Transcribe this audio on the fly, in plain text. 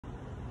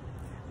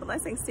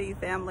Blessings to you,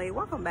 family.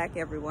 Welcome back,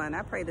 everyone.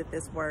 I pray that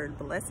this word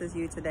blesses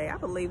you today. I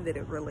believe that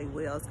it really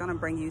will. It's going to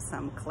bring you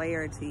some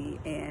clarity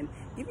and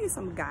give you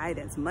some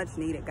guidance, much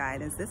needed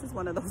guidance. This is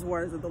one of those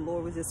words that the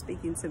Lord was just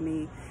speaking to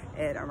me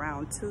at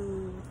around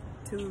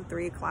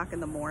 3 o'clock in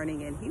the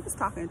morning, and he was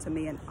talking to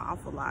me an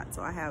awful lot.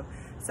 So I have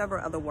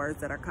several other words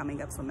that are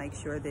coming up, so make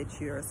sure that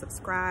you're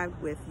subscribed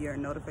with your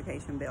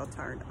notification bell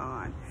turned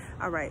on.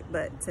 All right,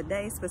 but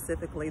today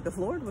specifically, the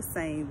Lord was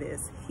saying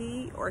this: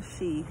 he or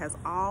she has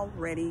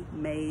already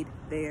made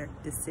their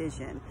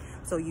decision,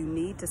 so you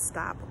need to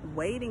stop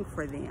waiting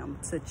for them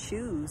to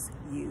choose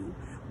you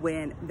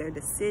when their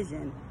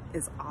decision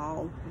is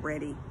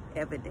already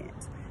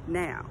evident.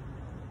 Now,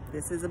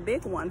 this is a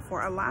big one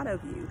for a lot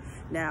of you.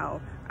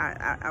 Now,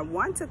 I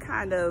want to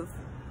kind of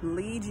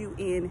lead you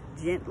in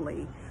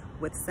gently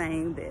with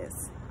saying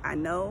this. I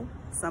know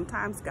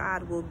sometimes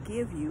God will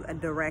give you a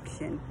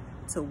direction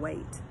to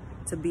wait,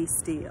 to be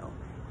still,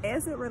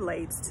 as it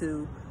relates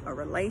to a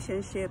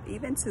relationship,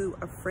 even to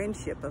a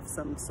friendship of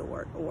some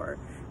sort, or,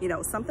 you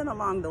know, something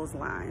along those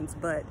lines.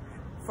 But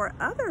for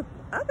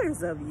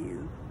others of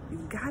you,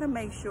 you've got to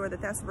make sure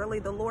that that's really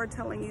the Lord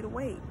telling you to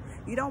wait.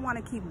 You don't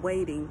want to keep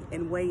waiting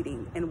and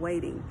waiting and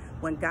waiting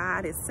when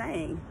God is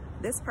saying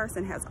this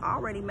person has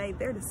already made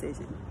their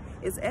decision.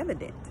 It's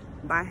evident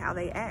by how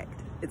they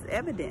act. It's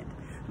evident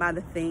by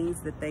the things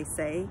that they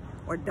say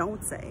or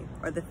don't say,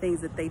 or the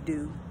things that they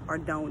do or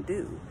don't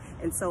do.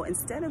 And so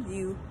instead of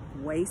you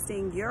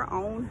wasting your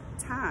own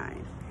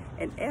time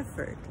and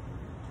effort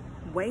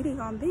waiting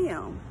on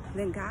them,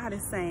 then God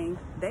is saying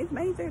they've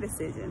made their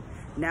decision.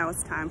 Now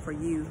it's time for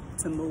you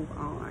to move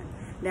on.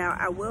 Now,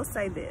 I will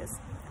say this.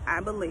 I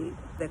believe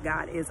that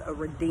God is a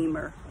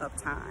redeemer of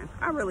time.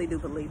 I really do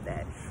believe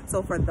that.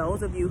 So for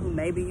those of you who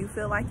maybe you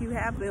feel like you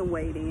have been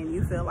waiting and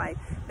you feel like,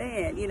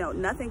 man, you know,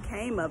 nothing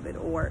came of it,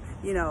 or,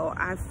 you know,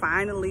 I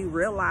finally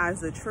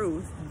realized the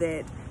truth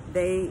that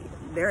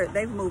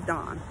they've moved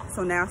on.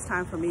 So now it's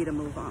time for me to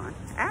move on.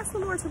 Ask the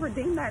Lord to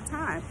redeem that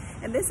time.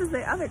 And this is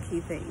the other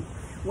key thing.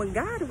 When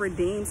God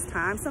redeems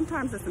time,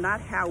 sometimes it's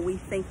not how we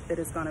think that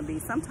it's going to be.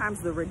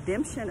 Sometimes the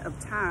redemption of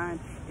time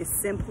is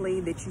simply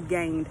that you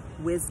gained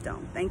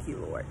wisdom. Thank you,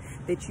 Lord.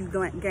 That you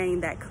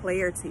gain that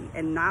clarity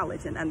and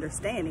knowledge and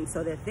understanding,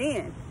 so that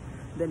then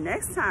the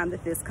next time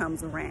that this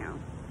comes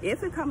around,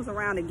 if it comes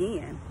around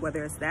again,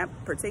 whether it's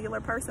that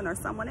particular person or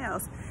someone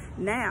else,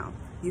 now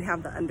you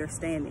have the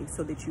understanding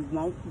so that you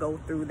won't go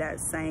through that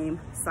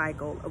same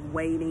cycle of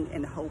waiting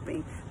and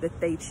hoping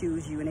that they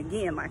choose you. And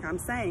again, like I'm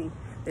saying,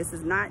 this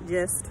is not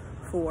just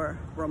for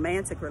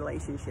romantic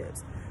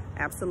relationships.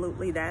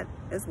 Absolutely that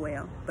as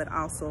well, but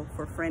also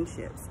for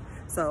friendships.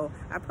 So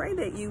I pray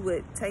that you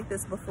would take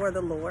this before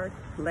the Lord.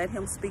 Let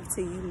him speak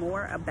to you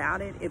more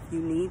about it if you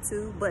need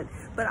to.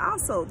 But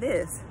also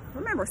this,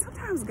 remember,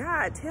 sometimes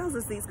God tells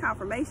us these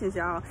confirmations,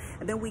 y'all,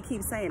 and then we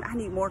keep saying, I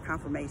need more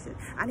confirmation.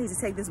 I need to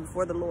take this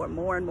before the Lord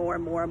more and more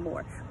and more and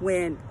more,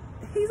 when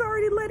he's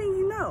already letting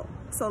you know.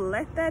 So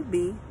let that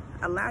be.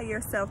 Allow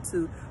yourself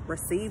to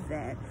receive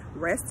that,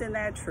 rest in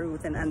that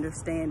truth and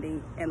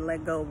understanding, and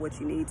let go of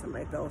what you need to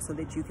let go so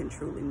that you can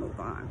truly move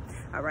on.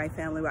 All right,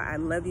 family, well, I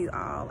love you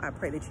all. I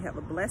pray that you have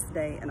a blessed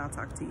day, and I'll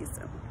talk to you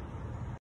soon.